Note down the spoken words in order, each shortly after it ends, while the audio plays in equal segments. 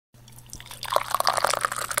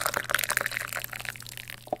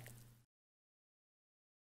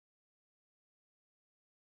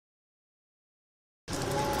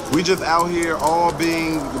We just out here all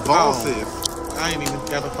being bosses. Oh, I ain't even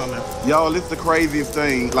got it from him. Y'all, it's the craziest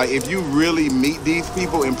thing. Like, if you really meet these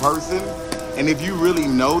people in person, and if you really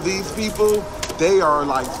know these people, they are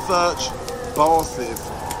like such bosses.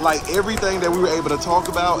 Like, everything that we were able to talk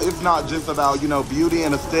about, it's not just about, you know, beauty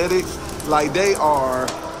and aesthetics. Like, they are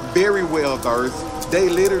very well versed. They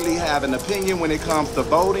literally have an opinion when it comes to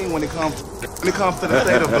voting, when it comes to the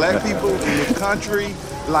state of black people in this country.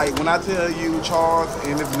 Like, when I tell you Charles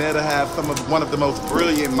and Miss Netta have one of the most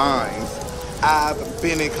brilliant minds I've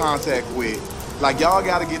been in contact with. Like, y'all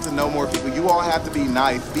got to get to know more people. You all have to be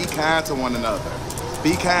nice. Be kind to one another.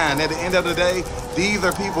 Be kind. At the end of the day, these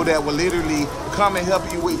are people that will literally come and help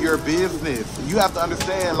you with your business. You have to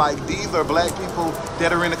understand, like, these are black people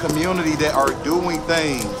that are in the community that are doing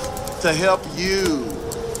things to help you,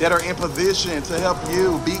 that are in position to help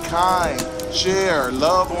you. Be kind, share,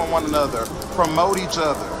 love on one another, promote each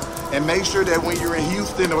other, and make sure that when you're in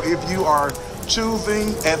Houston, or if you are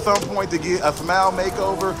choosing at some point to get a smile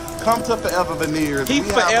makeover, come to Forever Veneers. Keep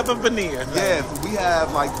Forever Veneers. Yes, we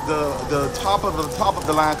have like the top of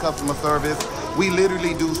the line customer service. We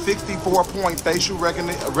literally do 64-point facial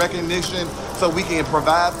recognition, so we can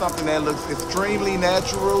provide something that looks extremely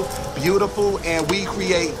natural, beautiful, and we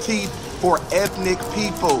create teeth for ethnic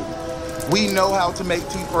people. We know how to make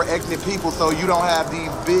teeth for ethnic people, so you don't have these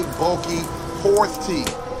big, bulky horse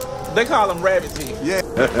teeth. They call them rabbit teeth. Yeah,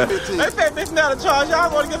 rabbit teeth. They said, Miss Netta, Charles, y'all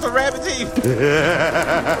want to get some rabbit teeth?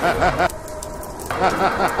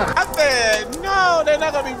 I said, no, they're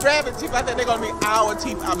not going to be rabbit teeth. I said, they're going to be our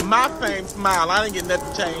teeth. My same smile. I didn't get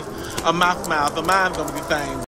nothing changed on my smile, so mine's going to be the same.